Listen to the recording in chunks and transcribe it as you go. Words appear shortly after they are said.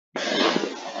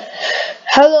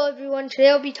Hello everyone, today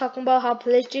I'll be talking about how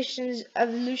PlayStation's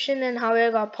evolution and how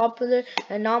it got popular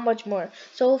and not much more.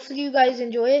 So hopefully you guys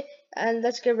enjoy it and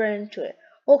let's get right into it.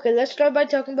 Okay, let's start by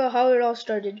talking about how it all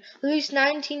started. Released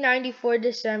 1994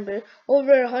 December,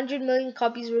 over 100 million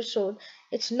copies were sold.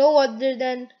 It's no other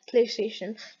than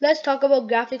PlayStation. Let's talk about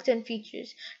graphics and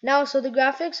features. Now, so the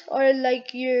graphics are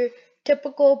like your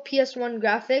typical PS1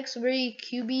 graphics, very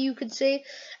cubey you could say.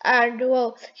 And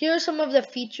well, here are some of the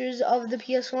features of the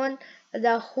PS1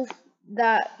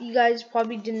 that you guys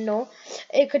probably didn't know.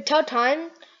 It could tell time.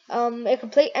 It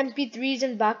could play MP3s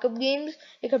and backup games.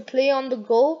 It could play on the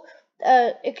go.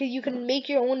 You can make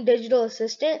your own digital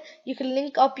assistant. You can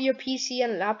link up your PC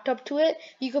and laptop to it.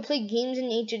 You could play games in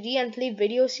HD and play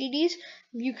video CDs.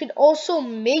 You could also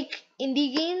make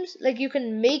indie games. Like you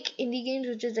can make indie games,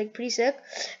 which is like pretty sick.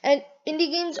 And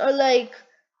indie games are like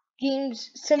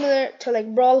games similar to like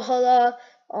Brawlhalla,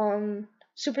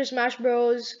 Super Smash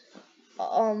Bros,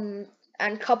 um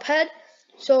and Cuphead.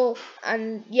 So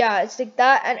and yeah, it's like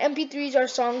that. And MP3s are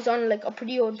songs on like a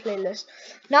pretty old playlist.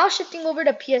 Now shifting over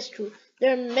to PS2.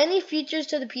 There are many features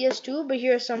to the PS2, but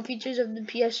here are some features of the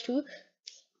PS2.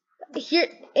 Here,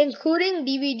 including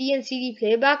DVD and CD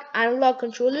playback, analog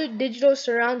controller, digital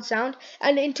surround sound,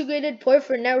 and integrated port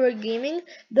for network gaming,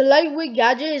 the lightweight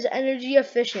gadget is energy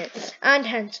efficient and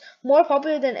hence more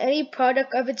popular than any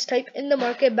product of its type in the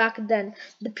market back then.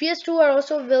 The PS2 are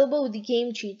also available with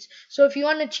game cheats. So if you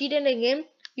want to cheat in a game,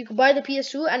 you can buy the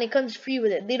PS2 and it comes free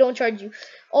with it. They don't charge you.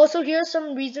 Also, here are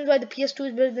some reasons why the PS2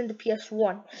 is better than the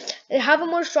PS1. It have a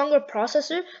more stronger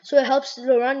processor, so it helps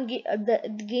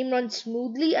the game run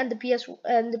smoothly, and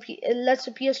it lets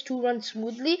the PS2 run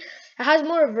smoothly. It has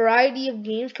more variety of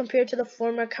games compared to the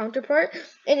former counterpart.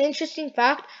 An interesting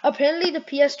fact: apparently the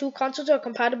PS2 consoles are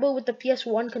compatible with the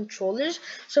PS1 controllers.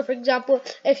 So, for example,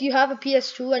 if you have a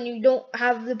PS2 and you don't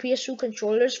have the PS2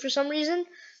 controllers for some reason,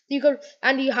 you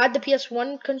had the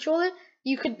PS1 controller,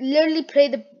 you could literally play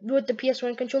with the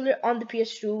PS1 controller on the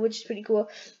PS2, which is pretty cool.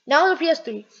 Now the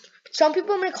PS3. Some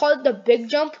people may call it the big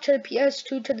jump to the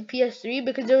PS2 to the PS3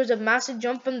 because there was a massive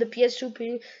jump from the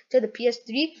PS2 to the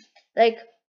PS3, like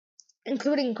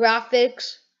including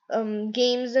graphics,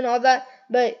 games, and all that.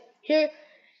 But here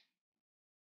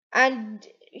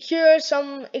are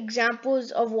some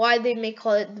examples of why they may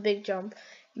call it the big jump.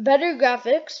 Better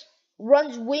graphics,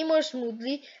 runs way more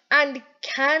smoothly, and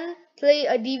can play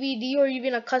a DVD or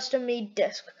even a custom made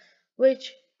disc,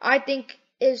 which I think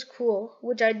is cool,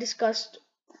 which I discussed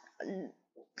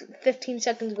 15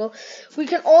 seconds ago. We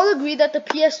can all agree that the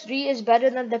PS3 is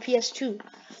better than the PS2.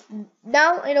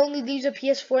 Now it only leaves the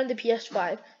PS4 and the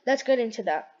PS5. Let's get into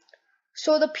that.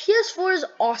 So the PS4 is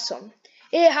awesome.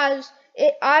 I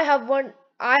have one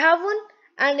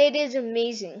and it is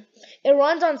amazing. It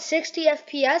runs on 60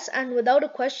 FPS and without a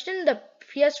question the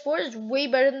PS4 is way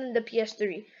better than the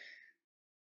PS3.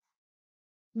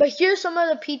 But here's some of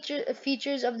the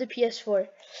features of the PS4.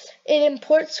 It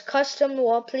imports custom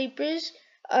wallpapers.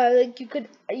 Like you could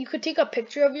take a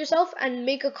picture of yourself and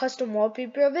make a custom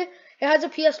wallpaper of it. It has a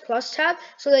PS Plus tab,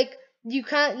 so like you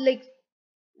can't like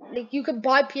you could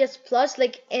buy PS Plus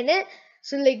like in it.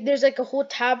 So like there's like a whole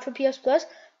tab for PS Plus,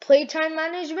 playtime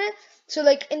management. So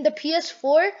like in the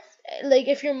PS4, like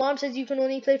if your mom says you can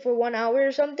only play for 1 hour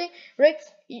or something, right?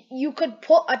 You could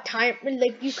put a time,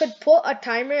 like you could put a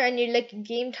timer and your like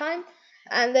game time,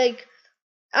 and like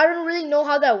I don't really know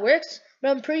how that works,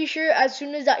 but I'm pretty sure as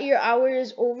soon as that your hour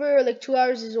is over or like 2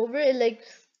 hours is over, it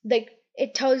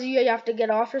it tells you you have to get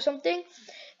off or something.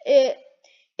 It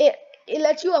it it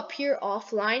lets you appear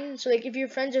offline. So like if your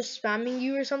friends are spamming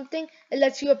you or something, it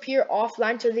lets you appear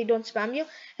offline so they don't spam you.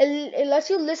 It lets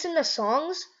you listen to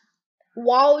songs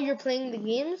while you're playing the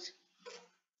games,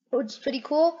 which is pretty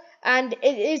cool. And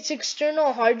it's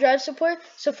external hard drive support.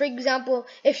 So for example,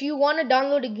 if you want to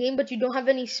download a game but you don't have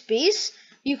any space,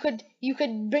 you could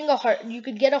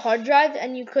get a hard drive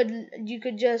and you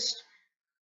could just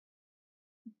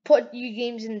put your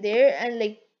games in there, and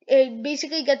like it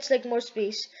basically gets like more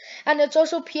space. And it's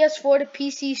also PS4 to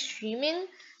PC streaming,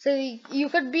 so you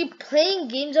could be playing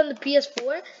games on the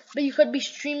PS4 but you could be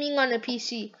streaming on a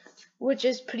PC, which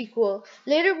is pretty cool.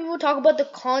 Later we will talk about the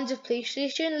cons of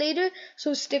PlayStation later,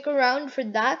 so stick around for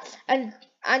that. And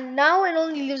now it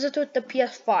only leaves us with the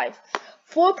PS5.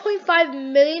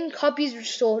 4.5 million copies were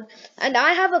sold, and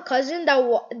I have a cousin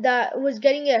that was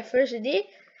getting it first day,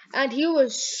 and he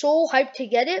was so hyped to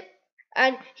get it,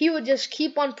 and he would just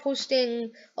keep on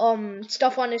posting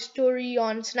stuff on his story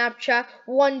on Snapchat.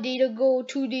 1 day to go,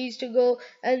 2 days to go,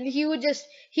 and he would just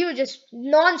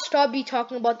non-stop be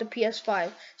talking about the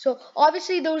PS5. So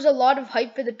obviously there was a lot of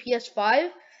hype for the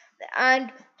PS5,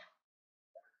 and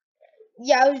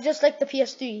yeah, it was just like the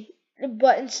PS3,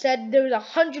 but instead there was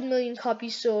 100 million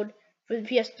copies sold for the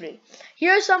PS3.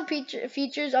 Here are some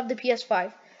features of the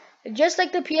PS5. Just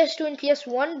like the PS2 and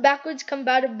PS1, backwards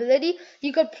compatibility.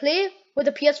 You could play with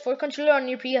a PS4 controller on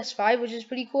your PS5, which is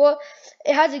pretty cool.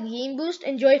 It has a game boost.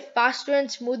 Enjoy faster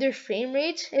and smoother frame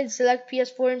rates in select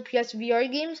PS4 and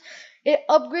PSVR games. It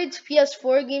upgrades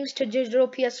PS4 games to digital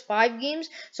PS5 games.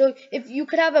 So if you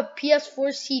could have a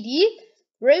PS4 CD,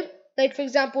 right? Like for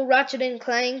example, Ratchet and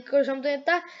Clank or something like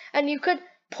that, and you could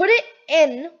put it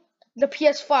in the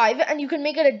PS5 and you can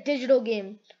make it a digital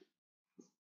game,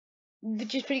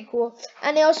 which is pretty cool.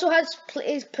 And it also has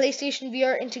PlayStation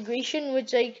VR integration,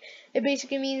 which like it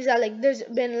basically means that like there's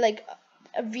been like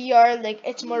a VR, like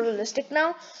it's more realistic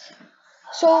now.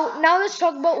 So now let's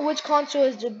talk about which console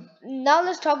is the now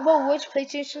let's talk about which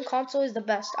PlayStation console is the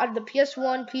best out of the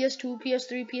PS1, PS2,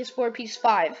 PS3, PS4,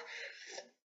 PS5.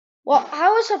 Well, I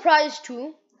was surprised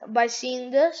too by seeing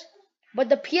this, but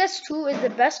the PS2 is the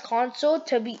best console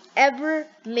to be ever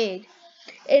made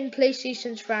in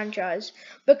PlayStation's franchise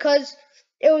because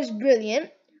it was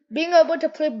brilliant. Being able to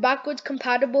play backwards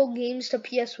compatible games to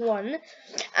PS1,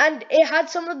 and it had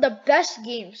some of the best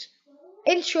games.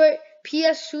 In short,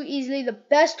 PS2 easily the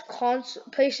best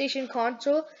PlayStation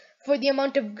console for the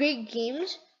amount of great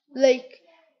games. Like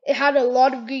it had a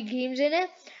lot of great games in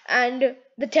it, and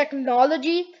the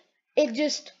technology. It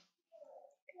just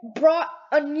brought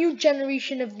a new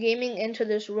generation of gaming into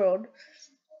this world.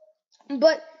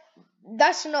 But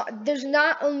there's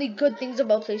not only good things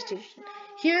about PlayStation.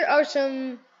 Here are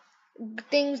some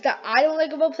things that I don't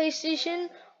like about PlayStation,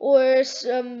 or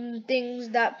some things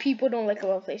that people don't like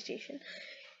about PlayStation.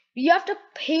 You have to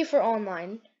pay for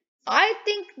online. I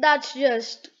think that's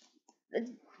just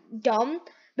dumb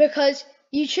because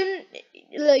you shouldn't,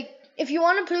 like, if you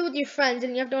want to play with your friends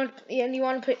and you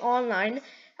want to play online.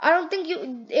 I don't think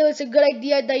it was a good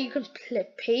idea that you can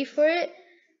pay for it,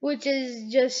 which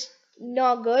is just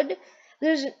not good.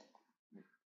 There's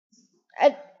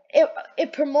it,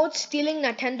 it promotes stealing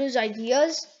Nintendo's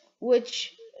ideas,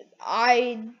 which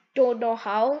I don't know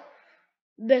how,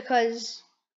 because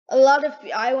a lot of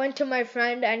I went to my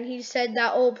friend and he said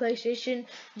that PlayStation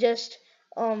just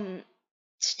um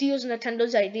steals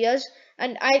Nintendo's ideas,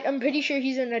 and I'm pretty sure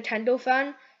he's a Nintendo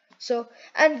fan. So,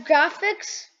 and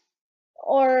graphics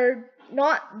are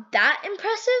not that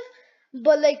impressive,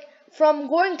 but like from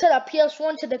going to the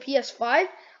PS1 to the PS5,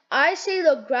 I say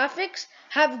the graphics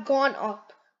have gone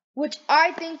up, which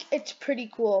I think it's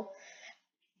pretty cool.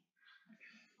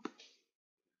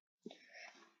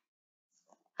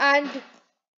 And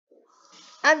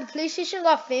and the PlayStation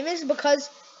got famous because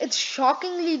it's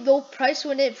shockingly low price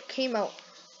when it came out.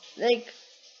 Like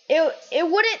it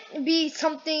wouldn't be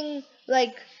something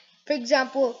like, for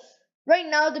example, right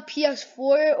now the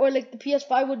PS4 or like the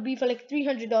PS5 would be for like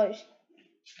 $300,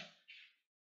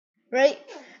 right?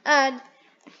 And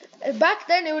back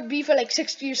then it would be for like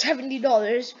 $60 or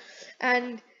 $70,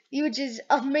 and which is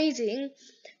amazing.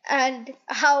 And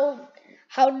how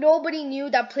nobody knew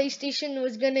that PlayStation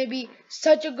was gonna be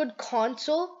such a good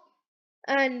console,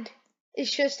 and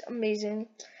it's just amazing.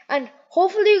 And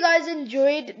hopefully you guys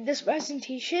enjoyed this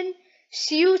presentation.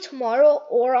 See you tomorrow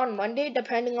or on Monday,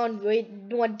 depending on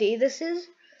what day this is.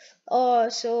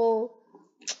 So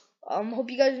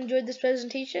hope you guys enjoyed this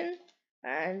presentation,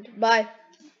 and bye.